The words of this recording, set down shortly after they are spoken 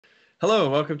Hello,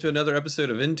 and welcome to another episode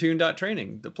of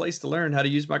Intune.training, the place to learn how to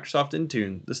use Microsoft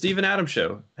Intune, the Steve and Adam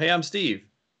Show. Hey, I'm Steve.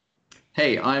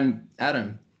 Hey, I'm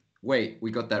Adam. Wait, we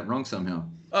got that wrong somehow.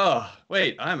 Oh,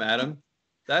 wait, I'm Adam.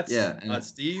 That's Yeah, not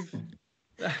Steve.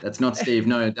 that's not Steve.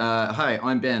 No, hi,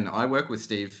 I'm Ben. I work with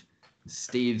Steve.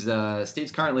 Steve's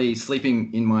currently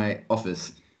sleeping in my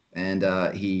office, and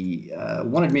he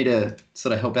wanted me to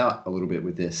sort of help out a little bit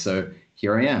with this. So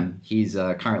here I am. He's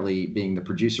currently being the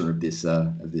producer of this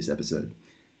episode.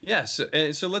 Yeah, so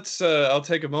let's. I'll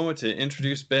take a moment to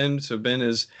introduce Ben. So Ben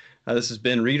is this is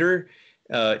Ben Reeder.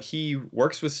 He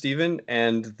works with Steven,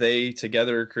 and they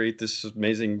together create this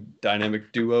amazing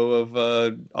dynamic duo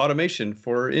of automation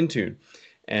for Intune.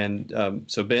 And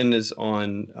so Ben is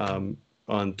on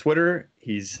Twitter.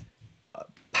 He's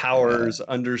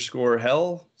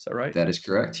powers_hell. Is that right? That is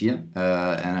correct. Yeah,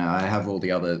 and I have all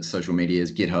the other social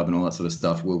medias, GitHub, and all that sort of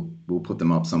stuff. We'll put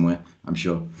them up somewhere, I'm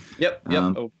sure. Yep.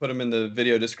 I'll put them in the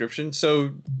video description.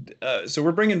 So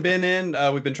we're bringing Ben in.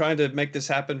 We've been trying to make this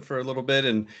happen for a little bit,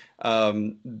 and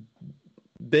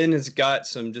Ben has got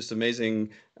some just amazing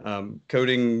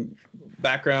coding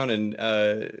background, and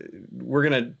we're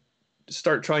gonna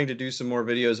start trying to do some more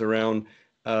videos around.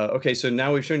 Okay, so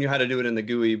now we've shown you how to do it in the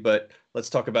GUI, but let's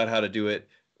talk about how to do it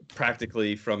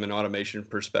practically from an automation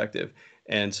perspective.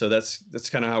 And so that's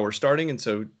kind of how we're starting. And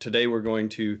so today we're going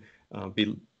to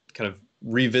be kind of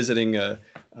revisiting a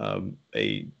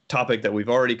topic that we've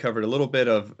already covered a little bit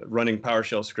of, running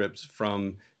PowerShell scripts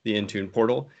from the Intune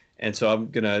portal. And so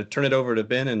I'm going to turn it over to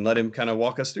Ben and let him kind of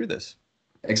walk us through this.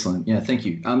 Excellent. Yeah, thank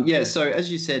you. Yeah, so as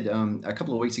you said, a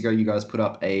couple of weeks ago, you guys put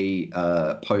up a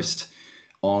post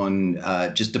on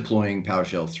just deploying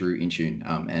PowerShell through Intune,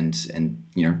 and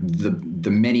you know the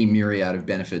many myriad of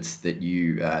benefits that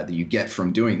you get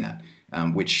from doing that.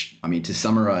 Which, I mean, to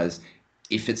summarize,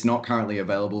 if it's not currently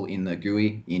available in the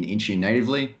GUI in Intune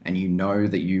natively, and you know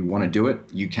that you want to do it,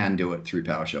 you can do it through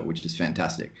PowerShell, which is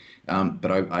fantastic.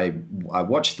 But I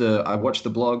watched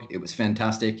the blog; it was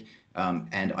fantastic.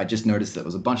 And I just noticed that there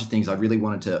was a bunch of things I really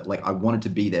wanted to, I wanted to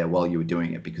be there while you were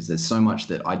doing it, because there's so much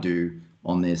that I do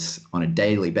on this on a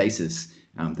daily basis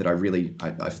that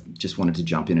I just wanted to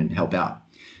jump in and help out.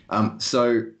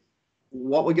 So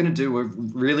what we're going to do, we're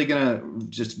really going to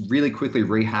just really quickly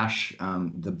rehash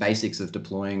the basics of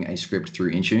deploying a script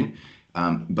through Intune.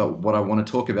 But what I want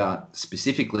to talk about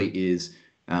specifically is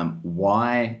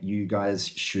why you guys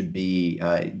should be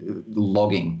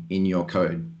logging in your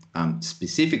code.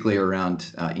 Specifically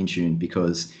around Intune,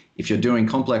 because if you're doing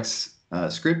complex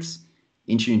scripts,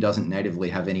 Intune doesn't natively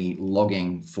have any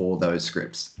logging for those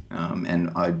scripts. And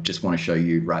I just want to show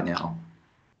you right now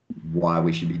why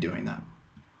we should be doing that.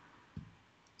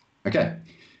 Okay,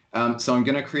 so I'm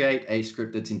going to create a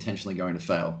script that's intentionally going to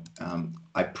fail.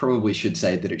 I probably should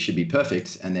say that it should be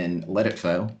perfect and then let it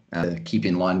fail, keep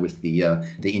in line with the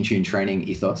Intune training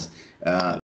ethos.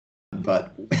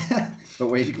 But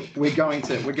we're going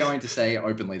to say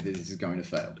openly that this is going to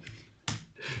fail.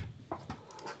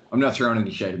 I'm not throwing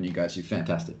any shade on you guys. You're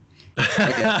fantastic.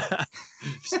 Okay.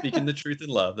 Speaking the truth in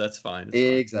love, that's fine.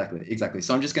 Exactly.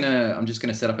 So I'm just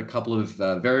gonna set up a couple of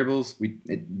variables.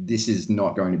 This is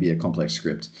not going to be a complex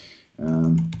script.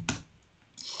 So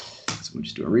we'll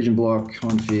just do a region block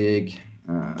config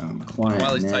client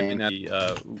While he's name. typing that,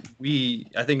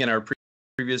 I think in our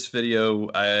previous video,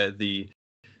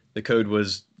 the code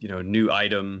was, new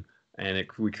item, and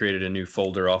we created a new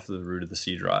folder off the root of the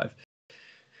C drive.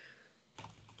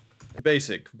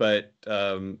 Basic, but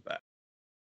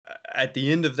at the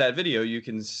end of that video, you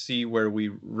can see where we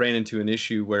ran into an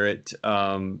issue where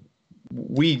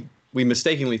we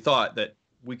mistakenly thought that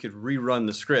we could rerun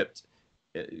the script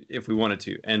if we wanted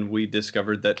to, and we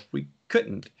discovered that we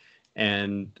couldn't.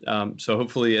 And so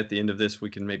hopefully at the end of this, we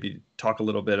can maybe talk a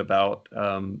little bit about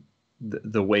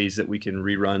the ways that we can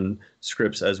rerun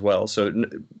scripts as well. So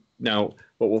now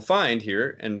what we'll find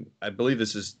here, and I believe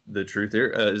this is the truth here,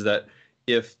 is that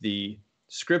if the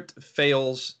script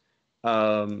fails,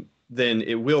 then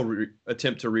it will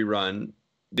attempt to rerun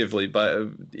natively,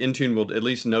 but Intune will at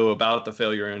least know about the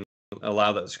failure and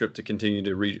allow that script to continue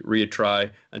to retry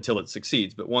until it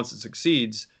succeeds. But once it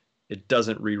succeeds, it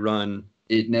doesn't rerun.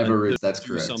 It never is. That's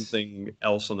correct. Something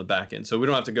else on the back end. So we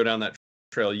don't have to go down that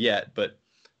trail yet, but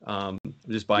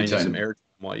just buying you some airtime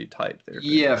while you type there.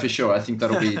 Yeah, for sure. I think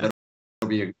that'll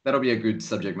be a good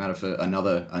subject matter for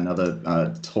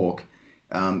another talk.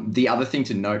 The other thing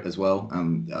to note as well,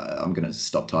 I'm going to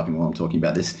stop typing while I'm talking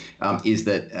about this, is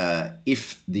that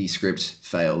if the script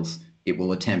fails, it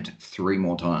will attempt 3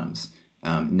 more times.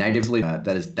 Natively,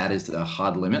 that is a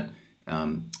hard limit.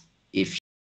 If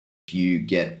you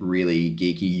get really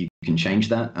geeky, you can change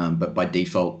that. But by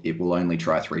default, it will only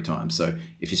try 3 times. So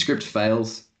if your script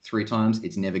fails 3 times,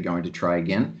 it's never going to try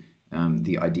again.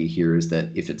 The idea here is that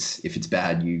if it's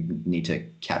bad, you need to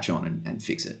catch on and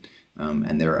fix it.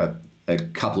 And there are a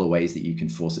couple of ways that you can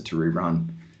force it to rerun.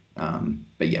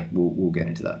 But yeah, we'll get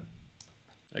into that.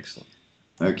 Excellent.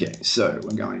 Okay, so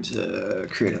we're going to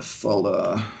create a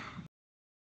folder.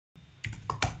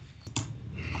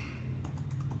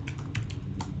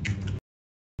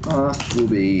 Path will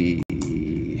be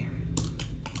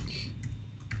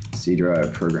C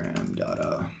drive program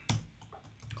data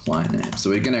client name. So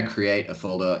we're going to create a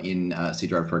folder in C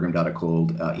drive program data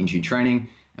called Intune training,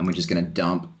 and we're just going to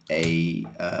dump a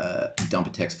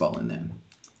text file in there,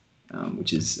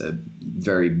 which is a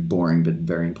very boring but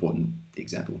very important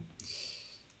example.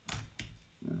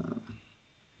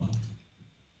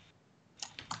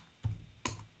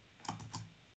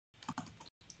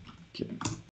 Okay,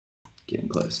 getting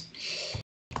close.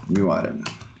 New item.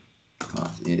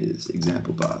 Path is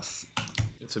example path.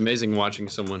 It's amazing watching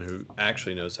someone who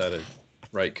actually knows how to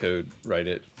write code, write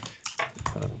it.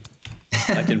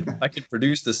 I can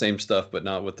produce the same stuff, but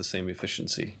not with the same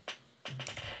efficiency.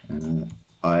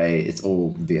 It's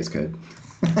all VS Code.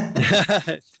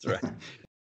 That's right.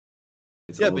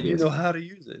 Yeah, but you know how to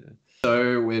use it.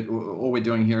 So all we're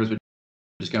doing here is we're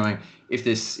just going, if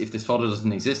this folder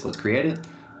doesn't exist, let's create it.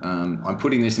 I'm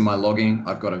putting this in my logging.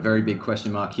 I've got a very big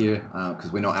question mark here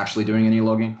because we're not actually doing any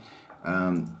logging.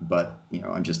 But you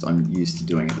know, I'm used to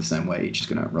doing it the same way. You're just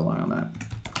going to rely on that.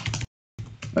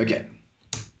 Okay.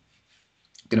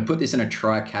 Going to put this in a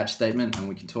try catch statement, and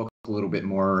we can talk a little bit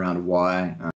more around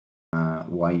why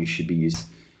you should be using.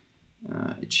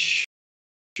 It's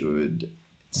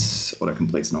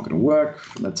autocomplete's not going to work.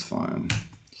 That's fine.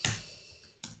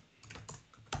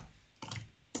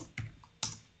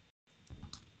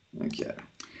 Okay.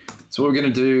 So what we're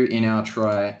going to do in our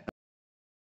try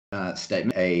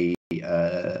statement, a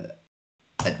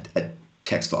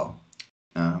text file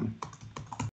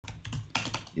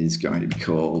is going to be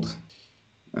called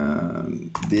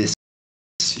this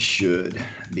should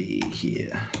be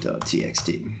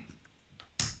here.txt,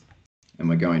 and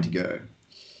we're going to go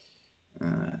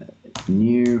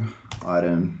new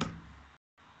item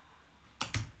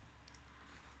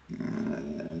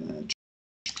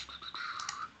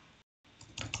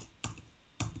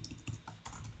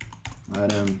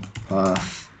item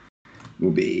path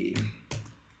will be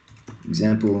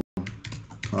example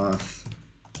path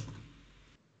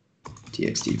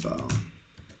txt file.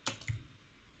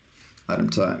 Item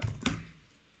type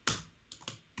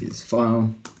is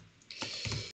file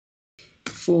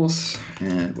false,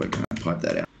 and we're going to pipe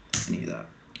that out. Any of that.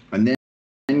 I'm then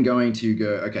going to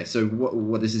go, okay, so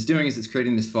what this is doing is it's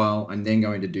creating this file. I'm then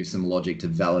going to do some logic to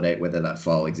validate whether that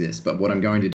file exists. But what I'm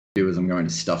going to do is I'm going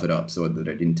to stuff it up so that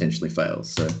it intentionally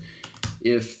fails. So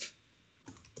if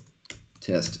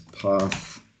test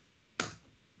path,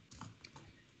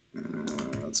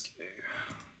 let's go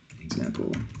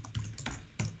example.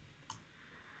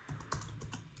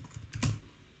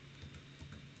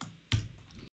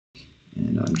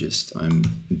 And I'm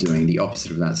doing the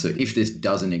opposite of that. So if this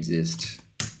doesn't exist,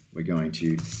 we're going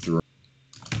to throw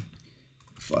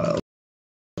file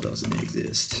doesn't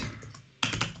exist.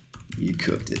 You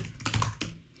cooked it.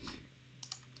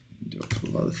 Do a couple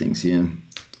of other things here.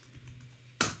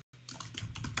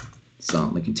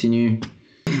 Silently continue.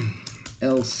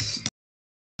 Else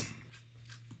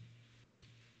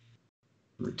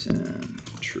return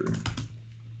true.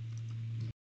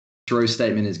 Throw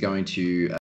statement is going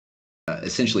to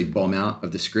essentially bomb out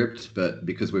of the script, but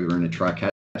because we were in a try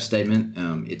catch statement,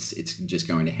 it's just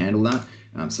going to handle that.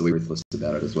 So we're ruthless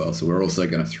about it as well. So we're also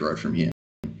going to throw from here.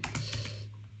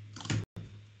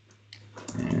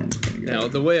 And we're gonna go. Now,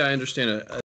 the way I understand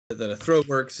that a throw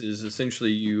works is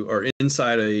essentially you are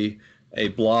inside a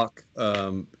block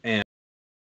and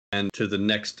to the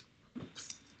next,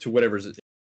 to whatever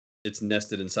it's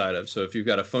nested inside of. So if you've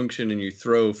got a function and you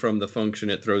throw from the function,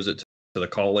 it throws it to the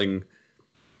calling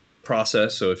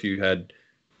process. So if you had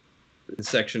a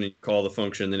section and you call the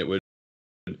function, then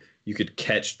you could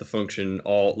catch the function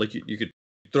all, like you could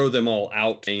throw them all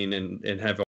out and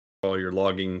have all your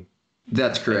logging.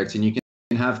 That's correct. And you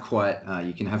can have quite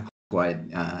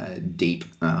deep,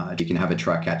 you can have a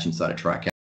try catch inside a try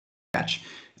catch.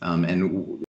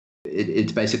 And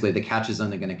it's basically the catch is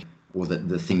only going to, or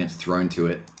the thing that's thrown to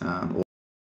it,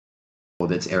 or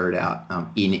that's errored out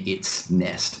in its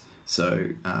nest. So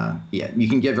yeah, you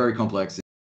can get very complex,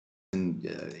 and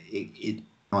it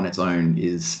on its own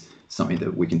is something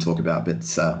that we can talk about, but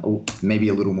maybe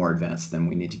a little more advanced than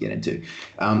we need to get into.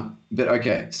 But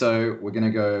okay, so we're going to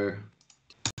go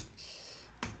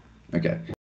Okay.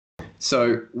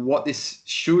 So what this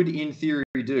should, in theory,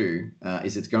 do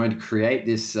is it's going to create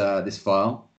this this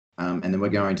file, and then we're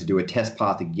going to do a test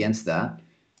path against that.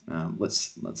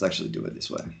 Let's actually do it this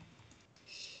way.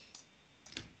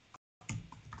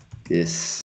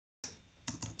 This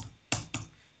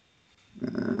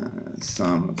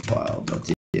some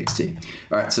file.txt.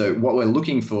 All right. So what we're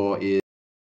looking for is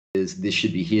this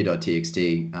should be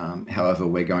here.txt. However,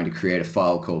 we're going to create a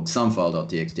file called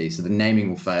somefile.txt. So the naming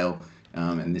will fail,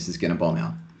 and this is going to bomb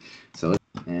out. So,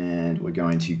 and we're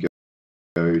going to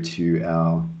go to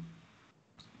our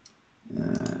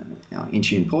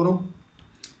Intune portal.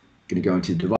 Going to go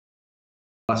into device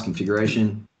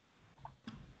configuration,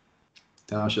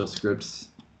 PowerShell scripts,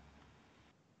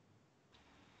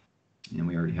 and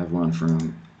we already have one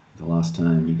from the last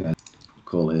time. You guys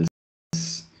call this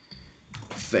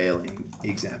failing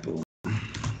example.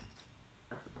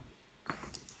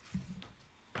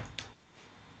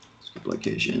 Script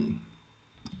location.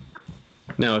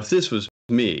 Now, if this was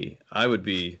me, I would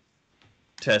be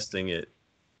testing it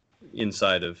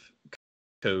inside of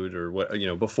code or what,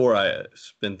 before I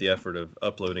spent the effort of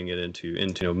uploading it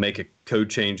into make a code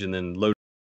change and then load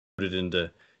it into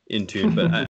Intune.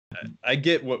 But I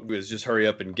get what was just hurry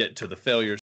up and get to the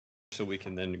failures so we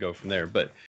can then go from there.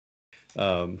 But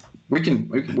we can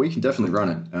definitely run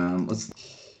it. Let's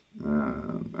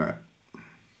all right.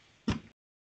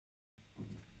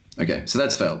 Okay, so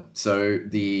that's failed. So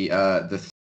the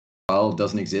file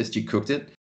doesn't exist. You cooked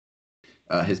it.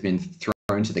 Has been thrown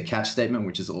to the catch statement,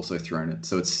 which has also thrown it.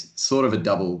 So it's sort of a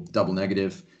double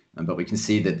negative, but we can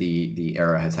see that the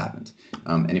error has happened.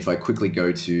 And if I quickly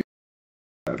go to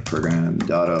program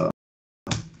data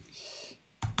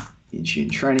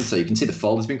Intune training, so you can see the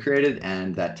folder's been created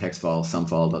and that text file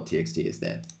somefile.txt is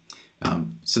there.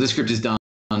 So the script has done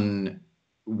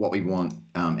what we want,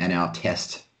 and our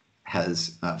test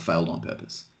has failed on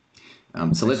purpose.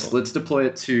 So let's deploy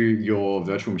it to your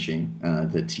virtual machine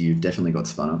that you've definitely got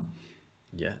spun up.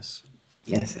 Yes.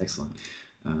 Yes, excellent.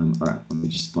 All right, let me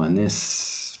just find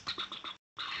this.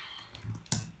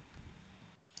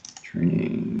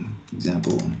 Training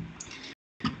example.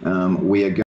 We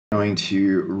are going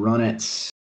to run it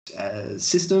as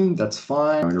system. That's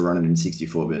fine. I'm going to run it in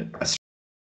 64-bit. I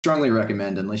strongly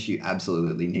recommend, unless you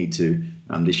absolutely need to,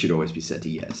 this should always be set to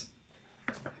yes.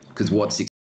 Because what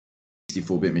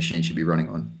 64-bit machine should be running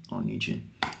on Intune.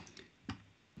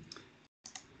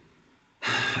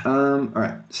 All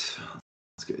right,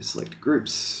 let's go select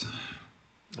groups.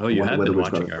 Oh, you have been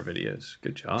watching our videos.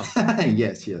 Good job.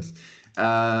 Yes.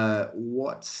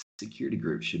 What security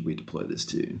group should we deploy this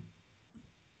to?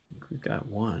 We've got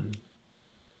one.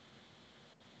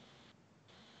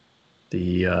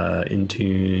 The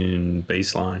Intune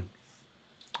baseline.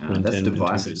 That's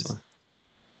devices.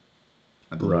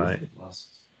 I believe.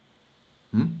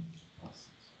 Right.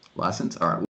 License? All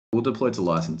right. We'll deploy to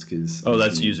license because... Oh,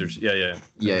 that's users. Yeah.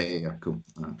 Cool.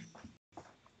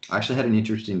 I actually had an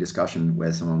interesting discussion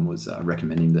where someone was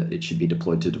recommending that it should be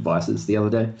deployed to devices the other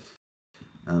day.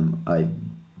 I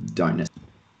don't necessarily...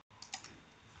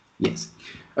 Yes.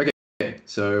 Okay,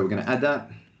 so we're going to add that.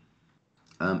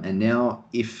 And now,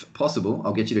 if possible,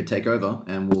 I'll get you to take over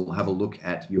and we'll have a look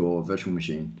at your virtual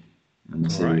machine and we'll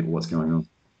see what's going on.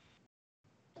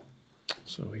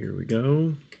 So here we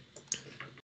go.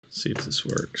 Let's see if this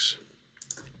works.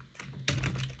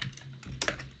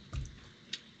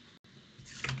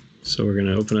 So we're going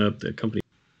to open up the company,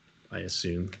 I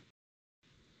assume,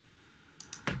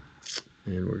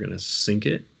 and we're going to sync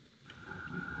it.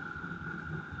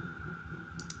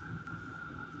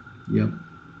 Yep.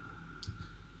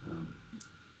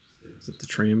 Is it the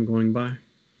tram going by?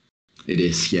 It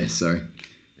is, yes. Sorry.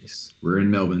 Nice. We're in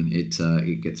Melbourne.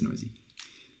 It gets noisy.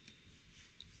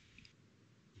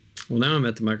 Well, now I'm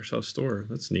at the Microsoft Store.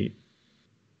 That's neat.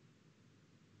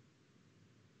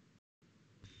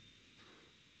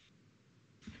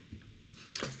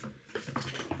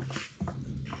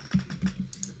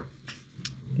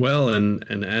 Well, and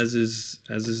as is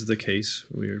the case,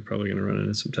 we're probably going to run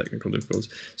into some technical difficulties.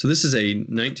 So this is a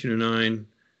 1909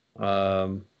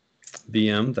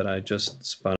 VM that I just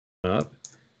spun up,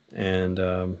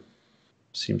 and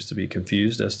seems to be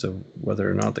confused as to whether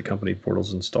or not the company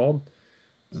portal's installed.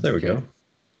 There we go.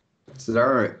 So there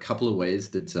are a couple of ways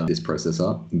that this process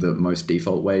up. The most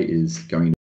default way is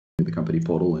going to the company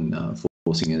portal and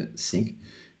forcing it to sync.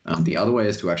 The other way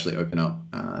is to actually open up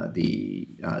the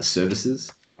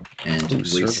services and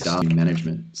restart the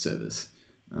management service,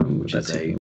 which is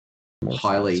a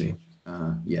highly,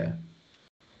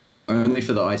 only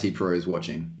for the IT pros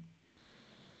watching.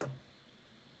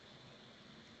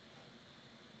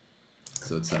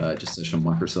 So it's just search on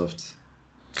Microsoft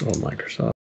Oh,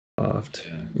 Microsoft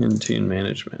Intune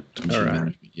management. Intune All right.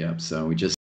 management. Yeah. So we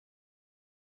just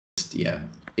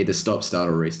either stop, start,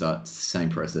 or restart. Same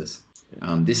process.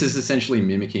 This is essentially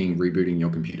mimicking rebooting your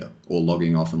computer or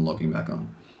logging off and logging back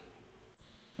on.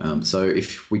 So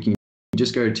if we can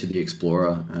just go to the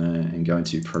Explorer and go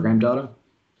into Program Data,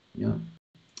 yeah,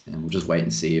 and we'll just wait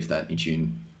and see if that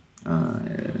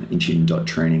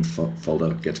Intune.training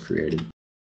folder gets created.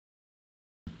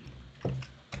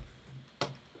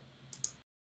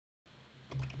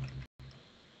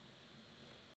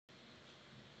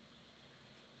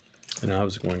 And I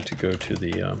was going to go to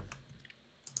the,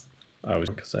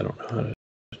 because I don't know how to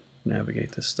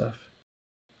navigate this stuff.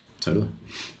 Totally.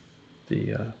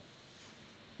 The,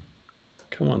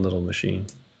 come on, little machine.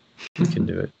 You can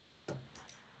do it. I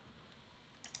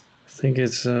think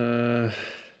it's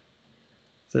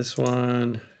this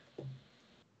one.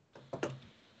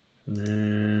 And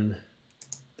then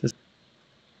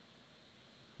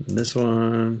this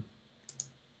one.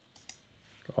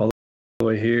 All the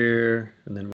way here.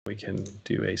 And then we can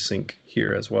do a sync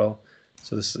here as well.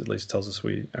 So this at least tells us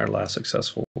our last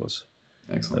successful was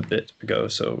Excellent. a bit ago.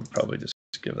 So probably just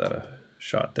give that a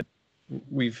shot. That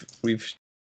we've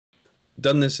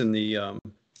done this in the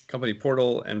company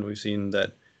portal, and we've seen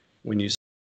that when you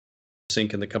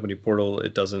sync in the company portal,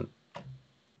 it doesn't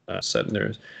set in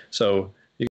there. So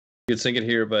you could sync it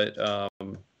here, but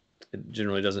it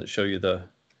generally doesn't show you the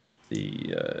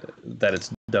that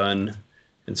it's done.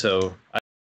 And so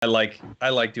I like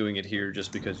doing it here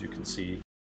just because you can see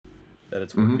that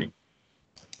it's working.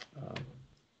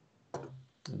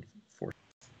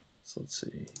 So let's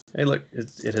see. Hey, look,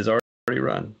 it has already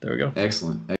run. There we go.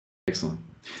 Excellent.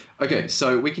 Okay,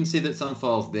 so we can see that some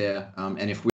files there, and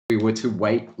if we were to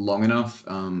wait long enough,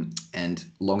 and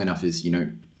long enough is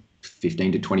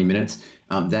 15 to 20 minutes,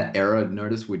 that error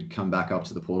notice would come back up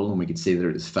to the portal, and we could see that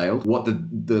it has failed. What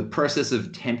the process of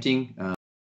attempting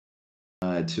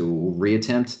to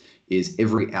reattempt is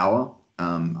every hour,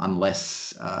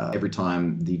 unless every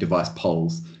time the device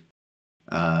polls,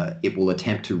 it will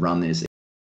attempt to run this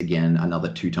again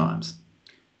another 2 times.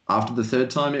 After the 3rd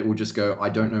time, it will just go, I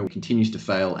don't know, continues to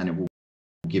fail, and it will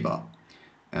give up.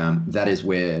 That is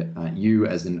where you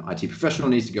as an IT professional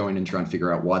needs to go in and try and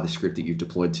figure out why the script that you've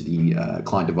deployed to the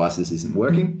client devices isn't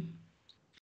working.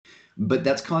 But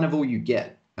that's kind of all you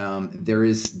get. There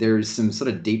is some sort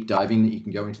of deep diving that you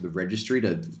can go into the registry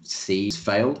to see it's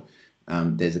failed.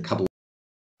 There's a couple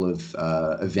of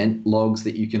event logs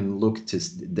that you can look to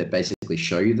that basically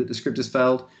show you that the script has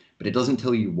failed, but it doesn't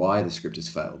tell you why the script has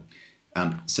failed.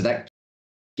 So that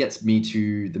gets me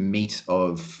to the meat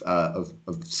of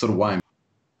sort of why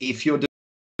if you're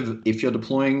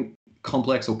deploying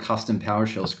complex or custom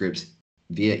PowerShell scripts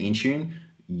via Intune,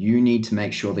 you need to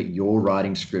make sure that you're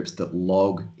writing scripts that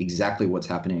log exactly what's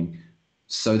happening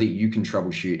so that you can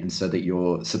troubleshoot and so that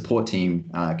your support team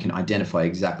can identify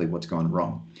exactly what's gone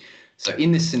wrong. So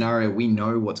in this scenario, we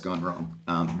know what's gone wrong,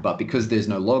 but because there's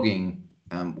no logging,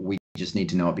 we just need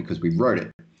to know it because we wrote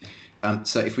it.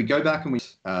 So if we go back and we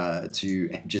to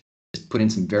just put in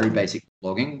some very basic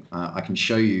logging, I can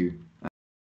show you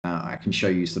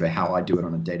sort of how I do it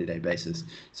on a day-to-day basis.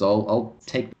 So I'll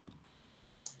take.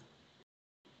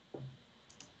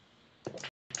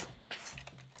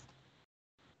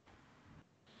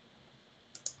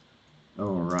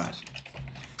 All right.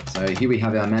 So here we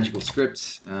have our magical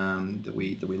script that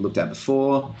we looked at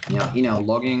before. Now in our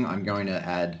logging, I'm going to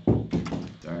add.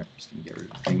 Sorry, I'm just going to get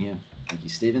rid of the thing here. Thank you,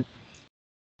 Stephen.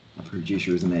 Our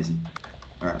producer is amazing.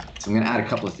 All right, so I'm going to add a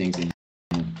couple of things in.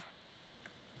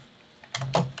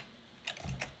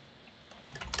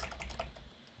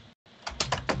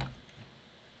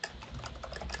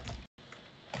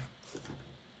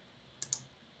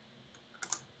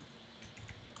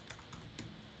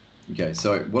 Okay,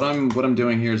 so what I'm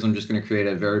doing here is I'm just going to create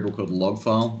a variable called log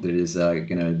file that is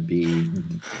going to be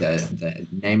the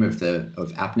name of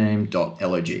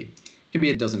appname.log. Could be,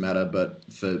 it doesn't matter, but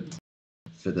for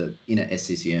the inner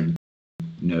SCCM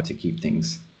know to keep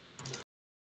things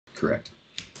correct.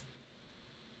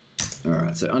 All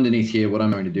right, so underneath here, what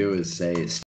I'm going to do is say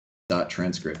start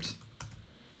transcript.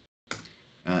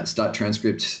 Start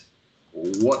transcript.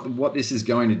 What this is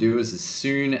going to do is as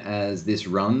soon as this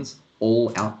runs,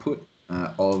 all output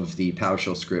of the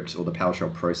PowerShell script or the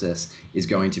PowerShell process is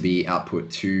going to be output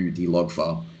to the log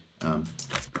file. The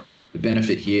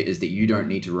benefit here is that you don't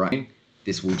need to write.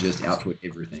 This will just output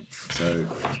everything. So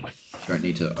you don't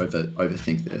need to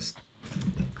overthink this.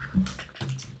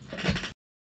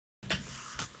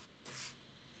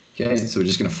 Okay, so we're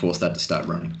just going to force that to start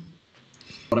running.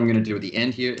 What I'm going to do at the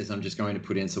end here is I'm just going to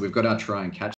put in, so we've got our try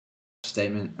and catch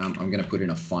statement, I'm going to put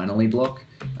in a finally block.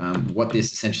 What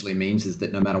this essentially means is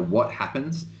that no matter what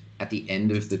happens at the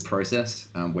end of the process,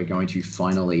 we're going to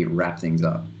finally wrap things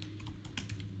up.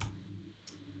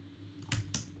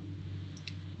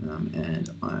 And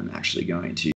I'm actually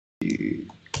going to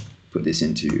put this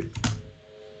into...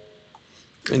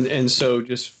 And so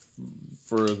just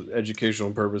for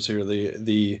educational purpose here,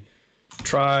 the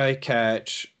try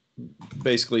catch,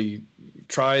 basically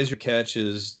tries your catch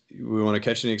is we want to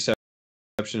catch an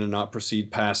exception and not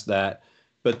proceed past that.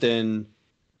 But then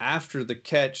after the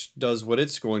catch does what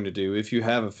it's going to do, if you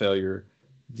have a failure,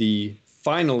 the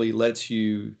finally lets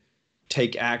you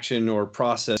take action or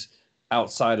process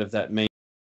outside of that main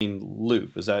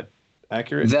loop. Is that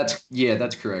accurate?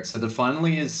 That's correct. So the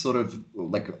finally is sort of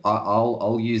like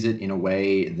I'll use it in a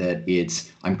way that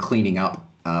I'm cleaning up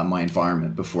my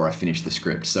environment before I finish the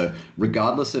script. So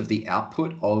regardless of the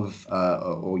output of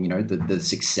or the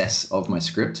success of my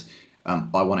script,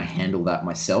 I want to handle that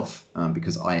myself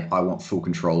because I want full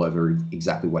control over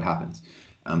exactly what happens.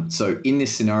 So in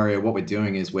this scenario, what we're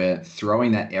doing is we're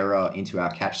throwing that error into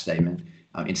our catch statement.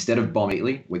 Instead of bomb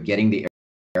immediately, we're getting the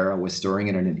error, we're storing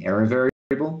it in an error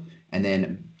variable, and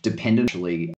then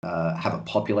dependently have a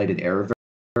populated error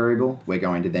variable. We're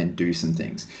going to then do some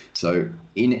things. So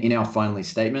in our finally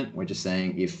statement, we're just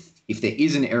saying if there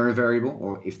is an error variable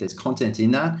or if there's content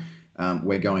in that,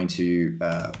 we're going to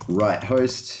write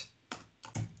host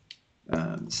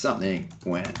something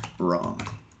went wrong.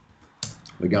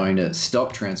 We're going to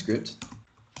stop transcript.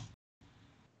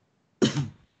 It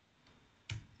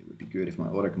would be good if my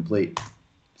autocomplete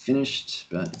finished,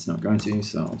 but it's not going to,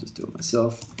 so I'll just do it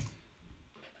myself.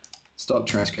 Stop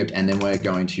transcript, and then we're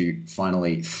going to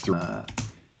finally throw.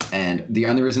 And the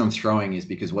only reason I'm throwing is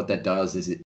because what that does is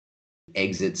it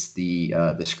exits the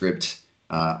script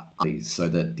so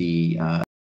that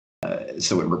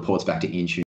so it reports back to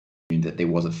Intune that there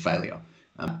was a failure.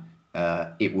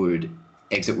 It would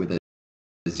exit with a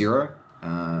 0,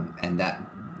 and that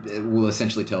will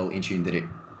essentially tell Intune that it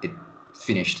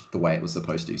finished the way it was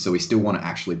supposed to. So we still want to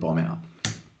actually bomb out.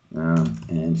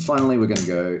 And finally, we're going to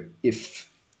go if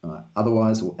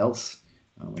otherwise or else.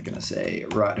 We're going to say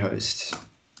write host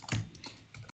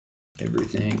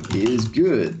everything is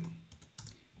good,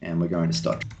 and we're going to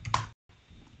start.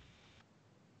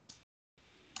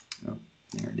 Oh,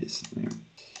 there it is. There.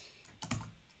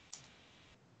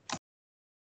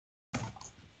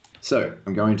 So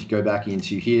I'm going to go back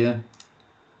into here.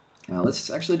 Now let's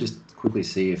actually just quickly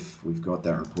see if we've got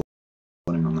that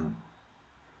reporting on that.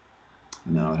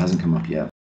 No, it hasn't come up yet.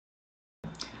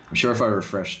 I'm sure if I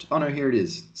refreshed, oh no, here it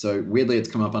is. So weirdly, it's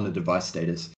come up under device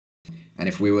status. And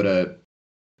if we were to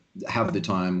have the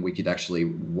time, we could actually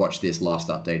watch this last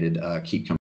updated keep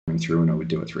coming through, and it would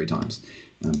do it 3 times.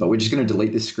 But we're just going to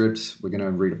delete this script. We're going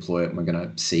to redeploy it, and we're going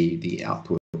to see the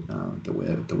output that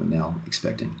we're now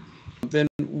expecting. Then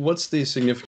what's the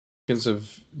significance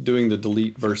of doing the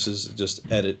delete versus just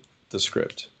edit the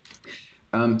script?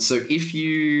 So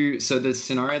the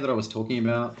scenario that I was talking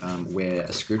about, where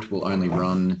a script will only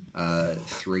run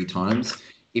 3 times,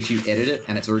 if you edit it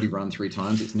and it's already run 3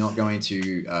 times, it's not going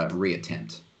to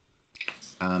reattempt.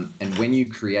 And when you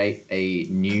create a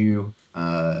new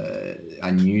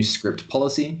script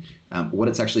policy, what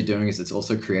it's actually doing is it's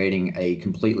also creating a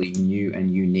completely new and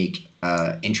unique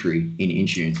entry in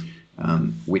Intune,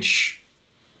 which,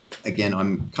 again,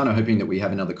 I'm kind of hoping that we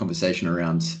have another conversation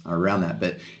around that,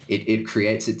 but it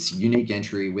creates its unique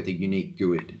entry with a unique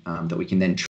GUID that we can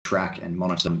then track and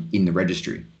monitor them in the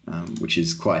registry, which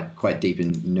is quite deep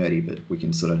and nerdy, but we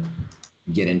can sort of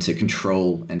get into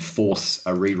control and force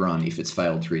a rerun if it's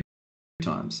failed 3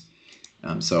 times.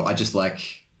 So I'd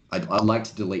like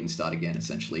to delete and start again,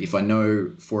 essentially. If I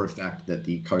know for a fact that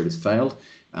the code has failed,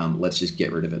 let's just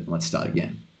get rid of it and let's start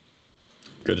again.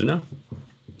 Good to know.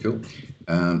 Cool.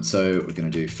 So we're going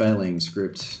to do failing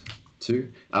script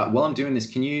 2. While I'm doing this,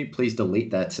 can you please delete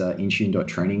that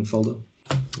intune.training folder?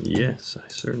 Yes, I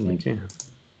certainly can.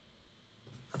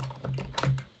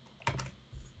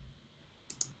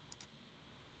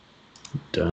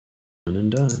 Done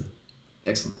and done.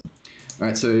 Excellent. All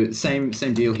right, so same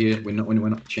deal here. We're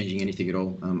not changing anything at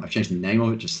all. I've changed the name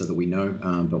of it just so that we know,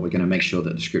 but we're going to make sure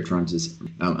that the script runs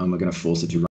and we're going to force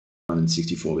it to run in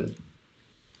 64-bit.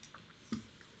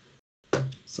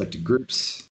 Select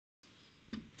groups.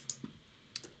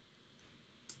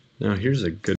 Now here's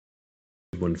a good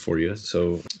one for you.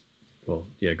 So, well,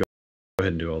 yeah, go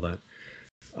ahead and do all that.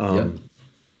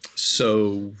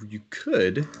 So you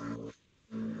could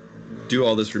do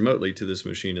all this remotely to this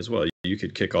machine as well. You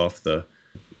could kick off at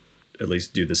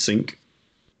least do the sync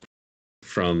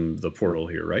from the portal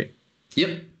here, right?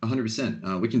 Yep,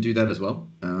 100%. We can do that as well.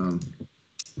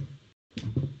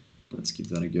 Let's give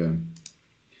that a go.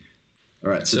 All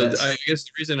right. So I guess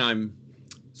the reason I'm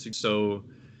so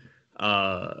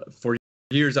for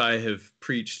years I have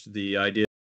preached the idea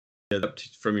that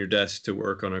from your desk to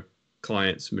work on a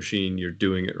client's machine, you're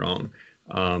doing it wrong.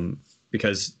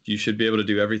 Because you should be able to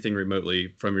do everything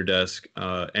remotely from your desk.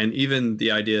 And even the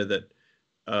idea that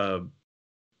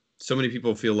so many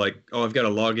people feel like, oh, I've got to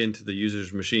log into the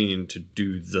user's machine to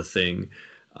do the thing.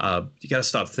 You got to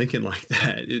stop thinking like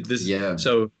that.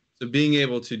 So being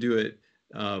able to do it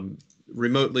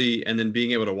remotely, and then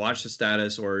being able to watch the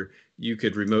status, or you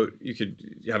could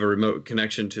have a remote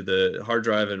connection to the hard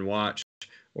drive and watch,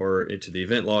 or into the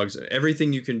event logs.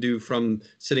 Everything you can do from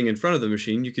sitting in front of the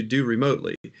machine, you could do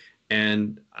remotely.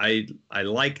 And I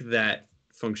like that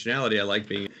functionality. I like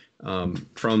being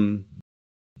from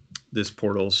this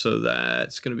portal. So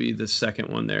that's going to be the second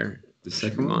one there. The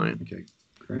second one? Okay,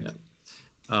 great.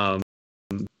 Yeah.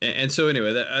 And so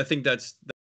anyway, I think that's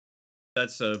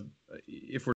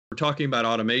if we're talking about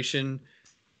automation,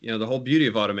 the whole beauty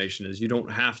of automation is you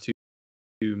don't have to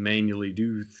manually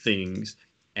do things.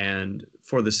 And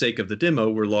for the sake of the demo,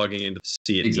 we're logging in to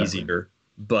see it easier.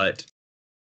 But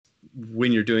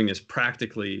when you're doing this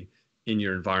practically in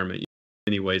your environment, you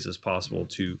have many ways as possible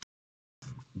to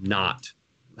not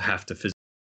have to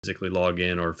physically log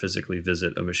in or physically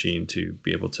visit a machine to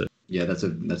be able to. Yeah, that's a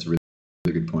really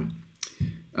good point.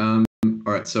 All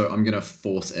right, so I'm going to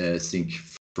force a sync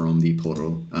from the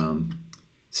portal.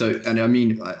 And I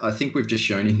mean, I think we've just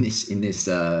shown in this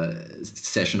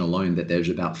session alone that there's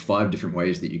about 5 different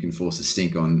ways that you can force a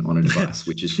sync on a device,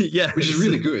 which is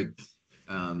really good.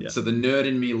 So the nerd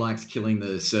in me likes killing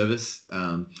the service.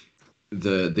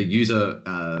 The user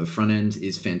front end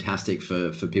is fantastic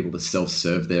for people to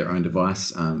self-serve their own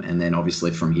device, and then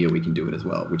obviously from here we can do it as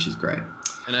well, which is great.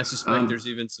 And I suspect there's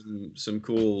even some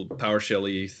cool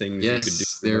PowerShell-y things you could do.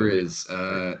 Yes, there is.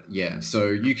 So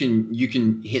you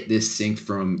can hit this sync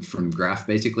from Graph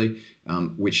basically,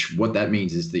 which what that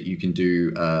means is that you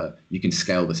can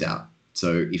scale this out.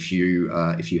 So if you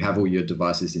have all your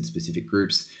devices in specific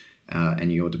groups,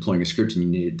 and you're deploying a script and you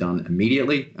need it done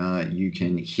immediately, you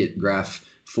can hit Graph,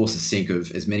 force a sync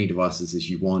of as many devices as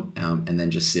you want, and then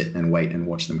just sit and wait and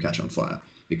watch them catch on fire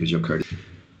because your code.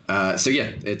 So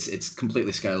yeah, it's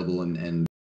completely scalable and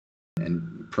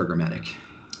programmatic.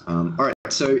 All right,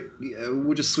 so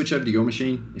we'll just switch over to your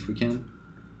machine if we can.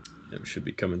 It should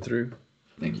be coming through.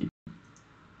 Thank you.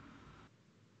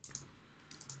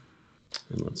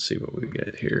 And let's see what we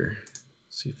get here.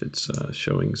 See if it's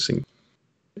showing sync.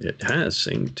 It has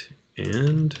synced,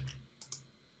 and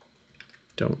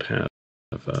don't have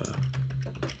a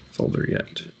folder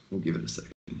yet. We'll give it a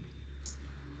second.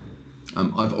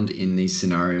 I've found in these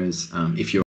scenarios,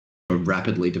 if you're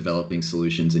rapidly developing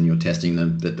solutions and you're testing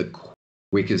them, that the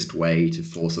quickest way to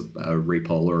force a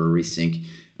repol or a resync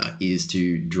is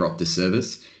to drop the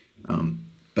service.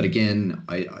 But again,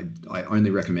 I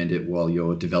only recommend it while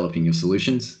you're developing your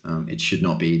solutions. It should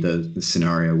not be the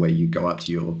scenario where you go up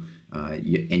to your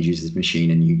end user's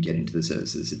machine and you get into the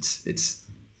services. It's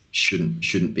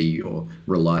shouldn't be your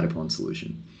relied upon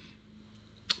solution.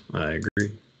 I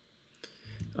agree.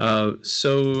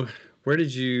 So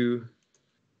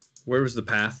where was the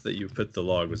path that you put the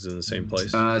log? Was it in the same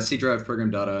place? C drive,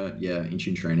 program data, yeah,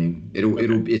 Intune training.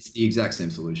 It's the exact same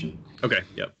solution. Okay.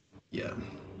 Yep. Yeah.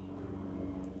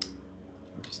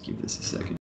 I'll just give this a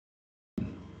second.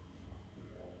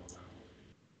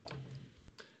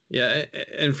 Yeah,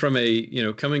 and from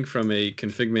coming from a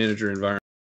config manager environment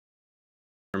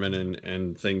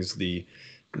and things,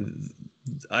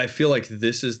 I feel like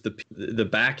this is the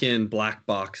back end black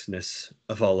boxness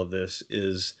of all of this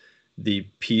is the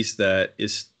piece that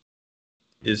is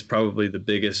probably the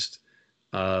biggest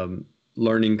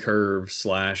learning curve /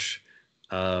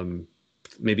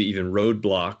 maybe even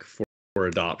roadblock for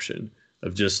adoption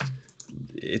of just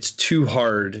it's too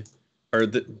hard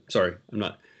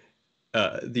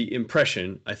the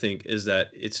impression, I think, is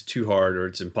that it's too hard or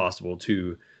it's impossible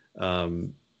to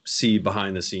see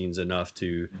behind the scenes enough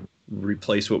to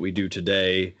replace what we do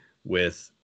today with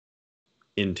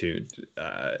Intune.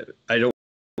 I don't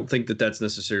think that that's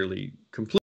necessarily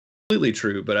completely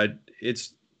true, but I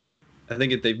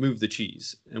think they've moved the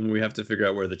cheese, and we have to figure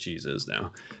out where the cheese is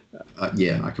now.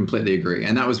 Yeah, I completely agree.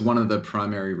 And that was one of the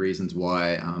primary reasons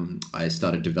why I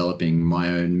started developing my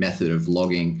own method of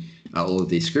logging all of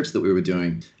these scripts that we were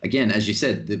doing. Again, as you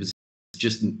said, there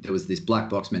was this black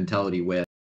box mentality where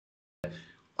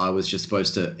I was just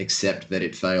supposed to accept that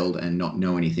it failed and not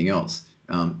know anything else.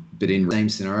 But in the same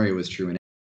scenario was true in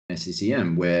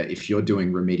SCCM, where if you're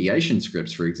doing remediation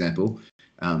scripts, for example,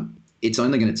 it's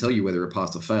only going to tell you whether it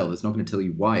passed or failed. It's not going to tell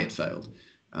you why it failed.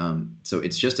 So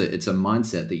it's a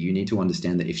mindset that you need to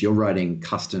understand that if you're writing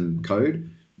custom code,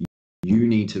 you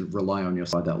need to rely on your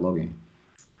side that logging.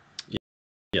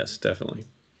 Yes, definitely.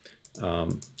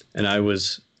 And I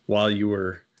was, while you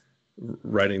were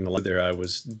writing the log there, I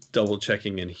was double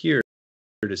checking in here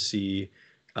to see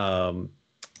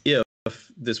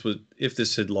if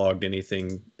this had logged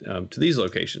anything to these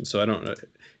locations. So I don't know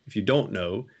if you don't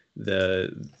know,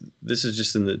 this is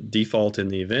just in the default in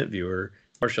the event viewer.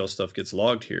 PowerShell stuff gets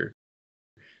logged here,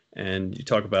 and you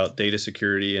talk about data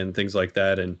security and things like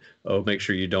that, and make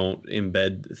sure you don't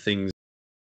embed things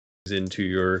into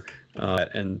your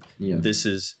this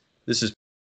is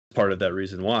part of that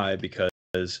reason why,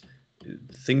 because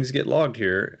things get logged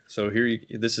here. So here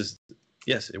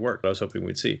yes, it worked. I was hoping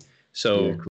we'd see. So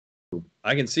Yeah, cool.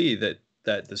 I can see that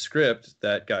the script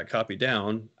that got copied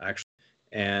down actually,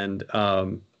 and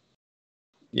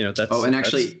that's. Oh, and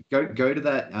actually, go to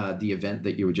that the event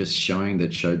that you were just showing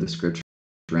that showed the script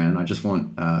ran. I just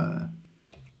want.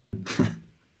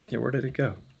 Yeah, where did it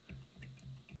go?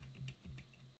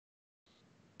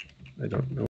 I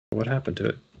don't know what happened to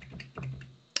it.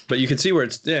 But you can see where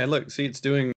it's. Yeah, look, see, it's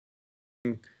doing.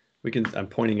 I'm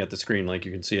pointing at the screen, like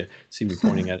you can see me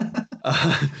pointing at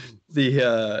it.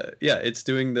 It's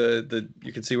doing the.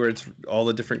 You can see where it's all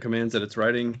the different commands that it's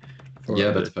writing for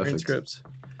that's the transcripts,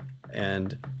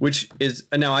 and which is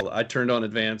now I turned on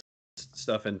advanced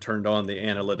stuff and turned on the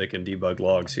analytic and debug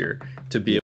logs here to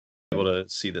be able to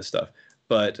see this stuff.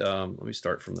 But let me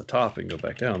start from the top and go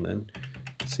back down. Then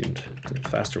it seemed a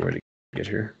faster way to get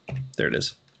here. There it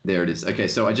is. There it is. Okay,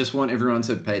 so I just want everyone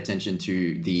to pay attention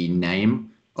to the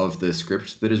name of the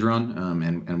script that is run,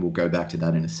 and we'll go back to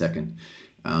that in a second.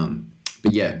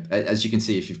 But yeah, as you can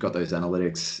see, if you've got those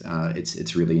analytics,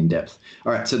 it's really in depth.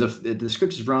 All right, so the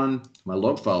script is run. My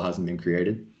log file hasn't been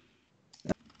created.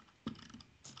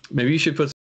 Maybe you should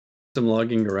put some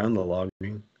logging around the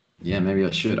logging. Yeah, maybe I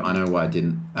should. I know why I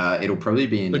didn't. It'll probably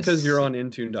be in because you're on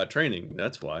Intune.training.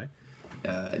 That's why.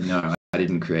 No, I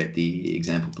didn't create the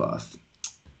example path.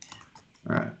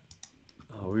 All right.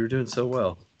 Oh, we were doing so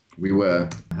well. We were.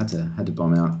 I had to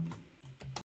bomb out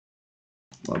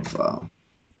log file.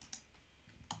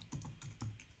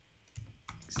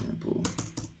 Example.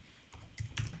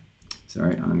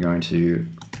 Sorry, I'm going to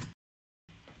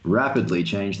rapidly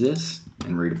change this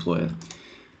and redeploy it.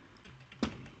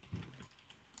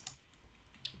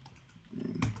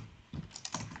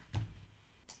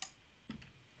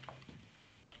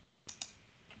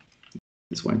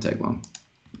 This won't take long.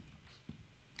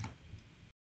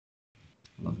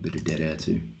 I love a bit of dead air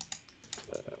too.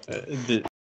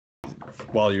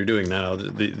 While you're doing now,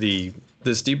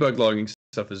 this debug logging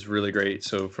stuff is really great.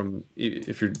 So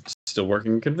if you're still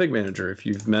working in Config Manager, if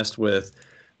you've messed with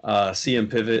CM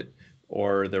Pivot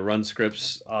or the run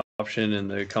scripts option in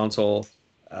the console,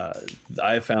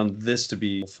 I found this to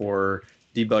be for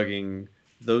debugging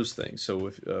those things. So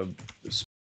if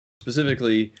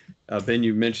specifically, Ben,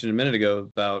 you mentioned a minute ago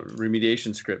about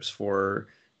remediation scripts for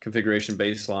configuration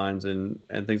baselines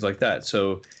and things like that.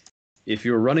 So if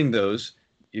you're running those,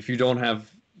 if you don't have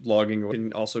logging, you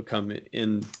can also come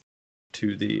in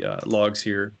to the logs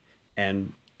here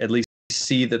and at least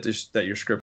see that your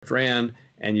script ran,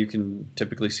 and you can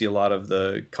typically see a lot of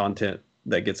the content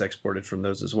that gets exported from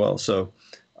those as well. So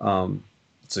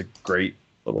it's a great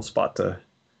little spot to.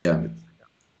 Yeah.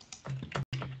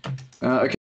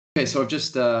 Okay, so I've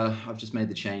just made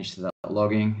the change to that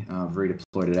logging. I've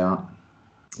redeployed it out.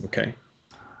 Okay.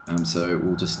 So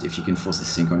we'll just, if you can force the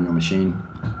sync on your machine.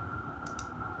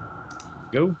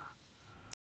 Go.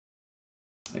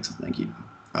 Excellent, thank you.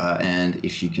 And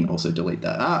if you can also delete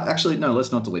that. Actually, no,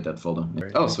 let's not delete that folder.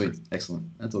 Right. Oh, sweet, excellent.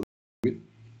 That's all good.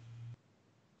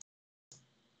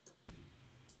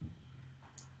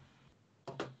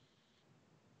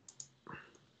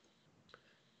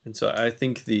 And so I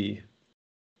think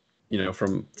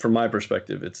from my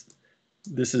perspective,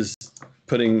 this is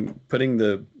putting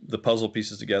the puzzle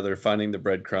pieces together, finding the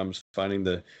breadcrumbs, finding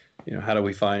how do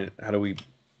we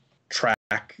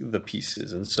track the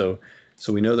pieces. And so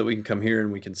we know that we can come here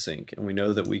and we can sync, and we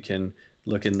know that we can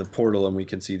look in the portal and we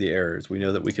can see the errors. We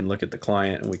know that we can look at the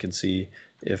client and we can see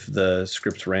if the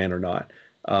scripts ran or not.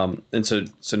 And so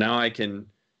now I can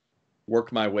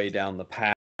work my way down the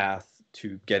path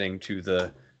to getting to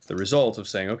the result of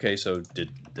saying, okay, so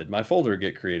did my folder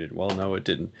get created? Well, no, it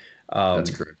didn't. That's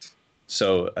correct.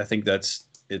 So I think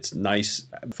it's nice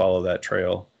to follow that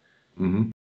trail. Mm-hmm.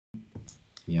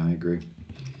 Yeah, I agree.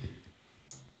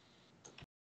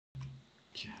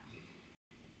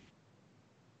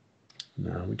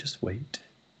 No, we just wait.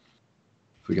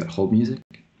 We got hold music.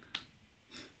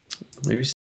 Maybe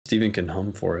Steven can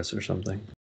hum for us or something.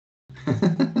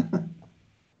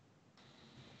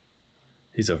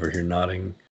 He's over here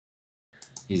nodding.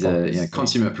 He's a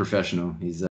consummate professional.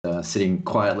 He's sitting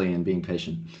quietly and being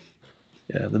patient.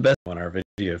 Yeah, the best on our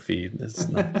video feed. It's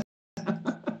not...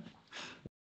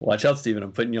 Watch out, Steven.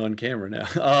 I'm putting you on camera now.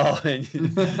 Oh, and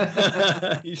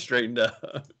he straightened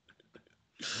up.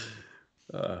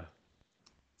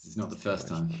 This is not the first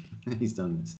time he's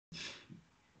done this.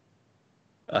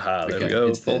 Aha, there we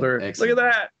go. Folder. Look at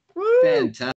that. Woo!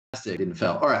 Fantastic. Didn't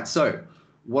fail. All right. So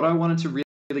what I wanted to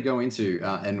really go into,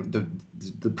 and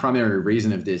the primary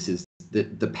reason of this is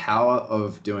that the power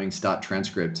of doing start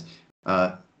transcript.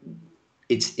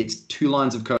 It's 2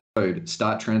 lines of code: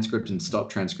 start transcript and stop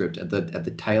transcript at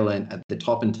the tail end, at the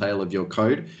top and tail of your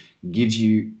code, gives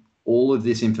you all of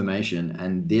this information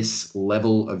and this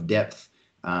level of depth.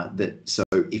 So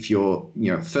if your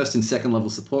first and second level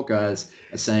support guys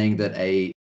are saying that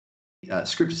a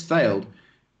script has failed,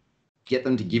 get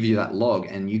them to give you that log,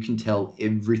 and you can tell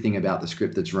everything about the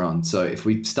script that's run. So if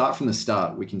we start from the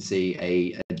start, we can see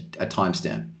a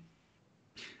timestamp.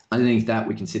 Underneath that,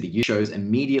 we can see the user shows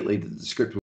immediately that the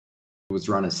script was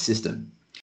run as system.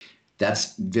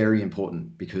 That's very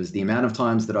important, because the amount of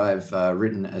times that I've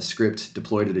written a script,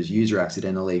 deployed it as user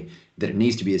accidentally, that it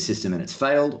needs to be a system and it's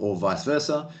failed, or vice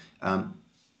versa,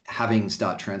 having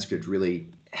start transcript really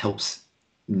helps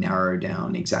narrow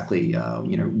down exactly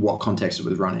what context it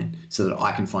was run in, so that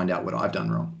I can find out what I've done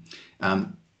wrong.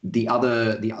 The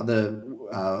other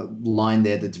line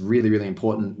there that's really, really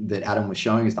important that Adam was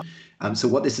showing is, so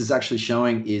what this is actually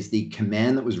showing is the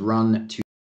command that was run to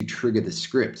trigger the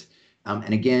script.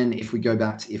 And again, if we go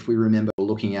back to, if we remember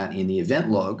looking at in the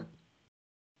event log,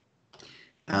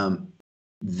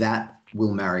 that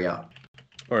will marry up.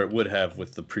 Or it would have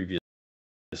with the previous.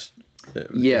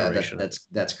 Yeah,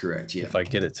 that's correct. Yeah. If I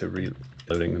get it to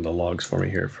reloading the logs for me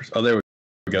here. Oh, there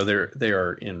we go. They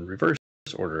are in reverse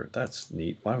order. That's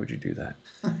neat. Why would you do that?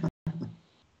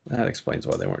 That explains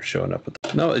why they weren't showing up.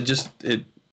 No, it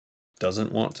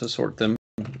doesn't want to sort them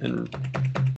in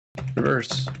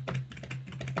reverse.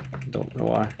 Don't know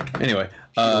why. Anyway,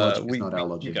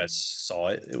 you guys saw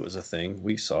it. It was a thing.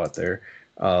 We saw it there.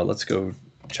 Let's go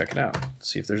check it out.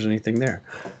 See if there's anything there.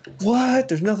 What?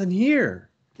 There's nothing here.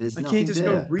 I can't just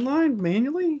go reline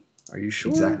manually? Are you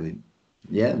sure? Exactly.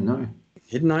 Yeah, no.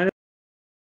 Hidden item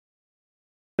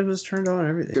was turned on and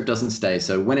everything. Script doesn't stay.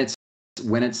 So when it's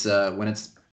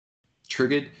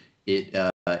triggered, it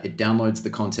downloads the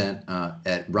content,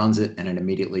 it runs it, and it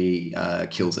immediately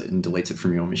kills it and deletes it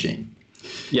from your machine.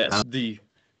 Yes,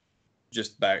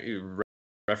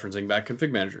 referencing back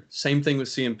config manager. Same thing with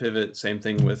CM pivot, same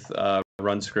thing with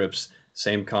run scripts,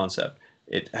 same concept.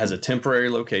 It has a temporary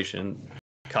location,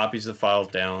 copies the files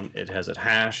down, it has it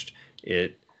hashed,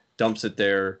 it dumps it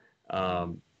there,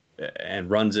 and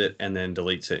runs it, and then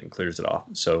deletes it and clears it off.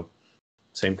 So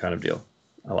same kind of deal.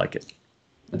 I like it.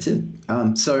 That's it.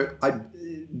 So I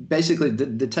basically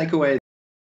the takeaway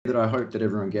that I hope that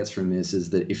everyone gets from this is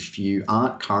that if you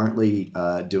aren't currently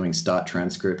doing start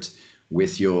transcript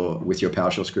with your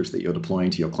PowerShell scripts that you're deploying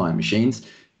to your client machines,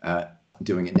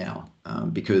 doing it now,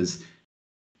 because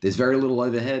there's very little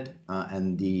overhead,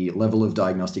 and the level of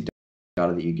diagnostic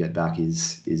data that you get back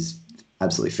is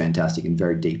absolutely fantastic and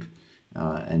very deep,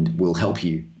 and will help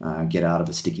you get out of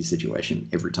a sticky situation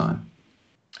every time.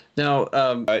 Now,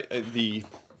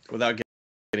 without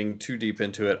getting too deep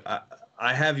into it,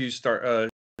 I have used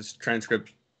this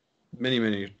transcript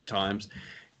many times,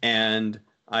 and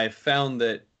I found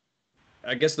that,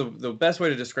 I guess the best way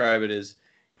to describe it is,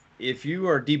 if you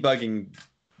are debugging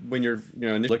when you're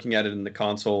looking at it in the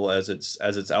console as it's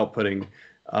outputting,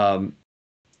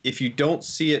 if you don't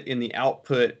see it in the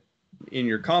output in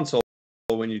your console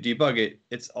when you debug it,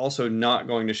 it's also not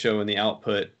going to show in the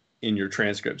output in your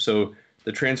transcript. So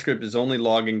the transcript is only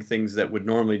logging things that would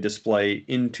normally display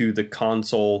into the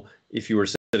console if you were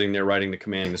sitting there writing the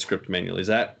command in the script manually. Is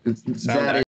that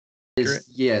sound accurate?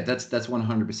 Yeah, that's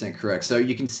 100% correct. So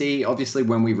you can see, obviously,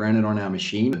 when we ran it on our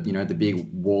machine, the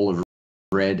big wall of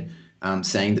red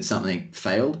saying that something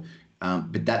failed,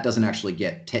 but that doesn't actually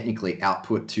get technically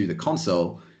output to the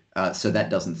console, so that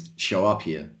doesn't show up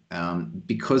here.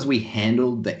 Because we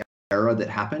handled the error that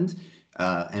happened,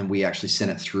 and we actually sent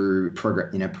it through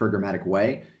in a programmatic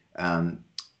way,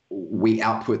 we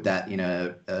output that in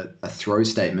a throw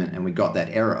statement, and we got that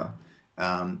error.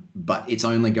 But it's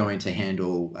only going to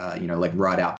handle, like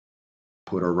write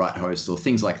output or write host or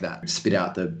things like that. Spit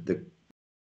out the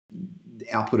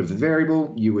output of a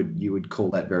variable, you would call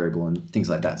that variable and things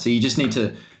like that. So you just need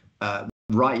to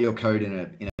write your code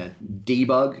in a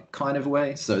debug kind of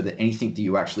way, so that anything that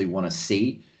you actually want to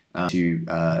see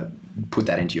to put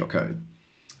that into your code.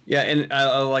 Yeah, and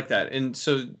I like that. And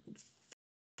so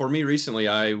for me recently,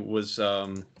 I was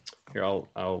here.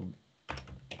 I'll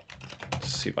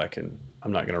see if I can.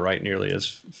 I'm not going to write nearly as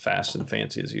fast and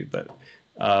fancy as you, but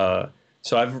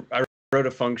so I wrote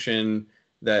a function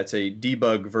that's a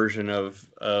debug version of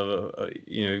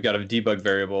you've got a debug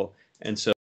variable, and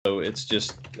so it's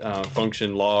just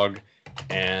function log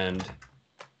and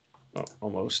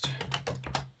almost.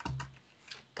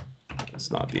 It's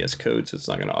not VS Code, so it's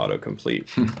not going to autocomplete.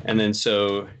 And then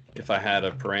so if I had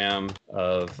a param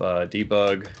of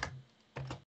debug,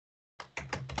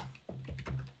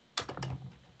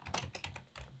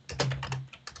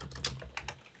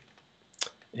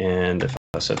 and if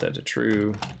I set that to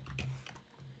true,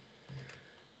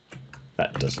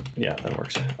 that doesn't, yeah, that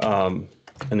works.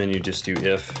 And then you just do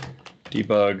if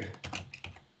debug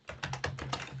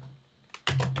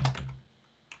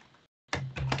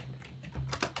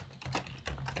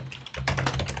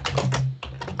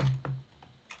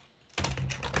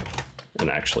and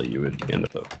actually you would end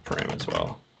up the param as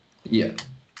well. Yeah.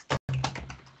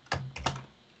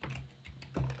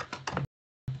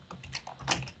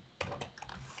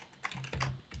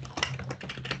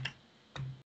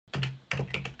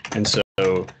 And so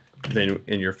then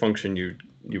in your function, you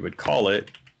would call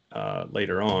it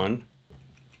later on.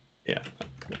 Yeah.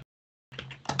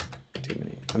 Too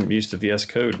many. I'm used to VS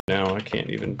Code now. I can't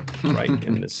even write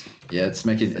in this. Yeah, it's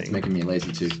making me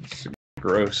lazy too.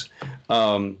 Gross.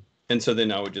 And so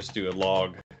then I would just do a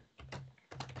log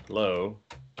low,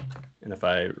 and if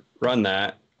I run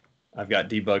that, I've got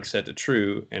debug set to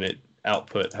true, and it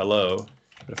output hello.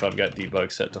 But if I've got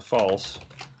debug set to false,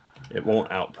 it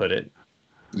won't output it.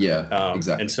 Yeah,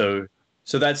 exactly. And so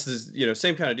that's the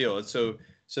same kind of deal. And so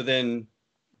then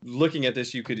looking at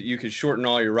this, you could shorten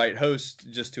all your write hosts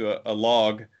just to a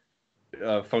log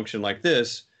function like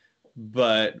this,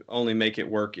 but only make it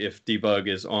work if debug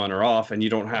is on or off, and you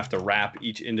don't have to wrap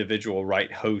each individual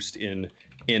write host in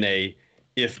a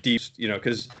if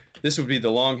because this would be the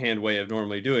longhand way of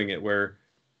normally doing it, where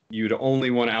you'd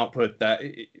only want to output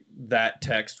that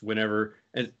text whenever.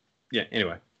 And yeah,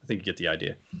 anyway, I think you get the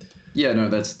idea. Yeah, no,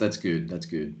 that's good. That's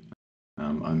good.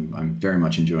 I'm very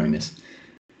much enjoying this.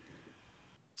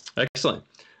 Excellent.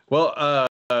 Well,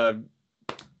 Ben,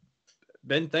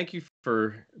 thank you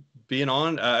for being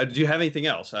on. Do you have anything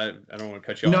else? I don't want to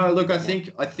cut you off. No, look, I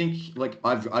think like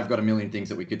I've got a million things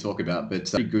that we could talk about, but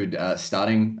it's a good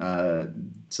starting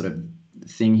sort of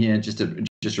thing here,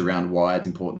 just around why it's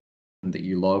important that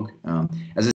you log.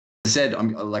 As I said,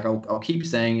 I'll keep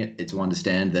saying it to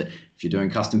understand that if you're doing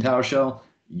custom PowerShell,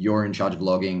 you're in charge of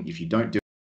logging. If you don't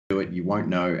do it, you won't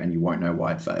know, and you won't know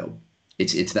why it failed.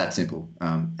 It's that simple,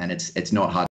 and it's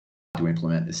not hard to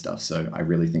implement this stuff. So I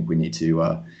really think we need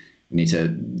to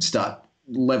start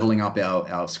leveling up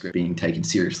our script being taken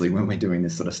seriously when we're doing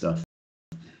this sort of stuff.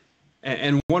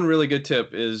 And one really good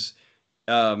tip is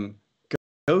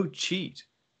go cheat.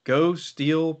 Go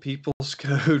steal people's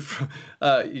code from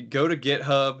go to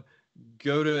GitHub,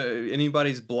 go to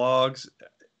anybody's blogs,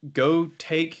 go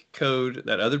take code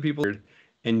that other people did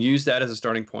and use that as a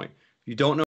starting point. If you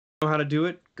don't know how to do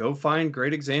it, go find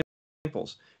great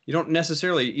examples. You don't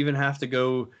necessarily even have to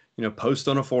go, post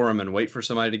on a forum and wait for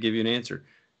somebody to give you an answer.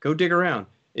 Go dig around.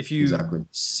 If you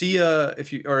see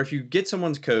if you get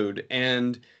someone's code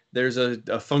and there's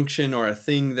a function or a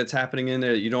thing that's happening in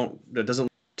there that doesn't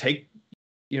take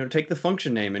the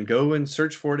function name and go and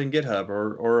search for it in GitHub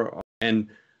or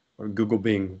Google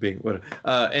Bing whatever,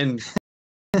 and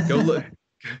go look.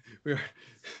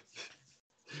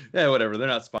 Yeah, whatever. They're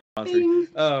not sponsored.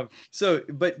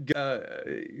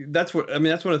 That's one of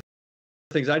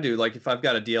the things I do. Like if I've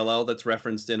got a DLL that's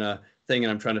referenced in a thing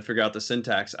and I'm trying to figure out the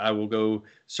syntax, I will go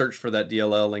search for that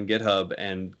DLL in GitHub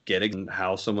and get it and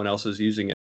how someone else is using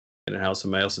it and how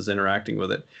somebody else is interacting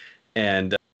with it.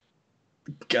 And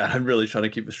God, I'm really trying to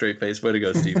keep a straight face. Way to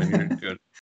go, Stephen. You're doing.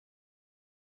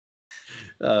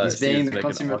 He's being the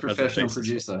consummate professional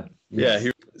producer. Yes.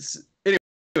 Yeah.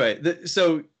 Anyway,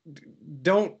 so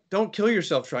don't kill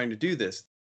yourself trying to do this.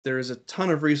 There is a ton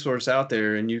of resource out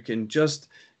there, and you can just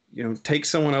take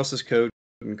someone else's code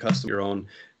and custom your own.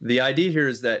 The idea here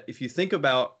is that if you think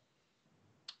about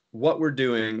what we're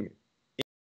doing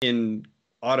in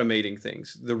automating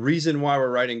things, the reason why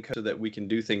we're writing code so that we can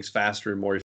do things faster and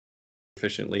more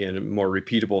efficiently and in a more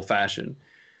repeatable fashion.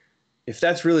 If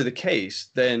that's really the case,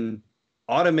 then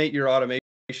automate your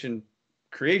automation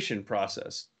creation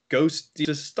process. Go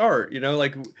to start,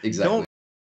 exactly.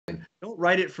 Don't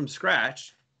write it from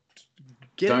scratch.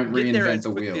 Don't get there reinvent as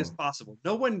the quickly wheel as possible.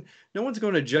 No one's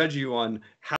going to judge you on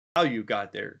how how you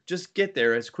got there. Just get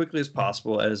there as quickly as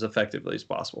possible, as effectively as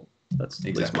possible. That's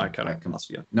at least my kind of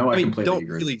philosophy. No, I mean, completely don't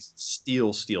agree. really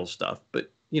steal stuff,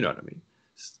 but you know what I mean.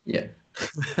 Yeah.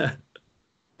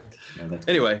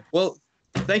 Anyway, well,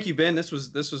 thank you, Ben. This was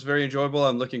very enjoyable.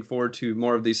 I'm looking forward to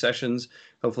more of these sessions.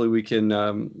 Hopefully, we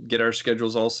can get our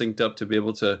schedules all synced up to be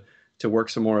able to work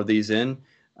some more of these in.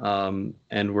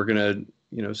 And we're gonna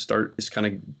start just kind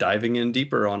of diving in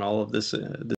deeper on all of this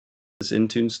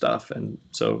Intune stuff. And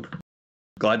so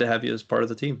glad to have you as part of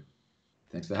the team.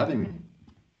 Thanks for having me.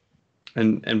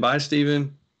 And bye,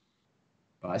 Stephen.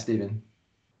 Bye, Stephen.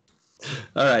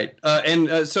 All right.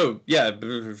 So yeah,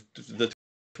 the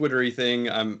Twittery thing.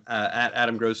 I'm at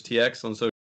AdamGrossTX on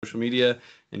social media,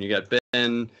 and you got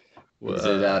Ben. Is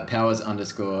it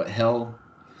powers_hell?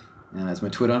 That's my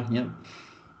Twitter. Yep.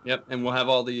 Yep. And we'll have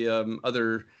all the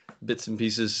other bits and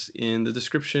pieces in the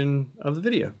description of the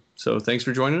video. So thanks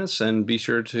for joining us, and be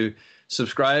sure to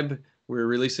subscribe. We're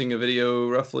releasing a video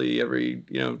roughly every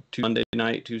Monday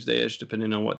night, Tuesday-ish,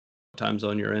 depending on what time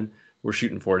zone you're in. We're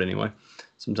shooting for it anyway.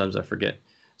 Sometimes I forget.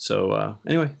 So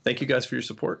anyway, thank you guys for your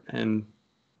support, and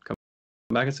come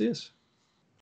back and see us.